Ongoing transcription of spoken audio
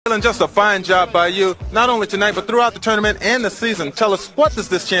Jalen, just a fine job by you, not only tonight, but throughout the tournament and the season. Tell us, what does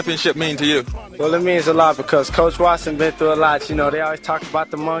this championship mean to you? Well, it means a lot because Coach Watson been through a lot. You know, they always talk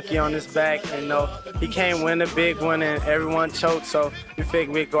about the monkey on his back. And, you know, he came win a big one and everyone choked. So we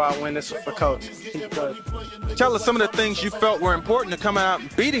figured we'd go out and win this for Coach. Tell us some of the things you felt were important to come out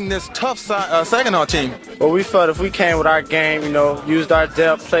beating this tough Saginaw team. Well, we felt if we came with our game, you know, used our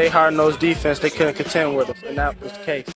depth, played hard-nosed defense, they couldn't contend with us. And that was the case.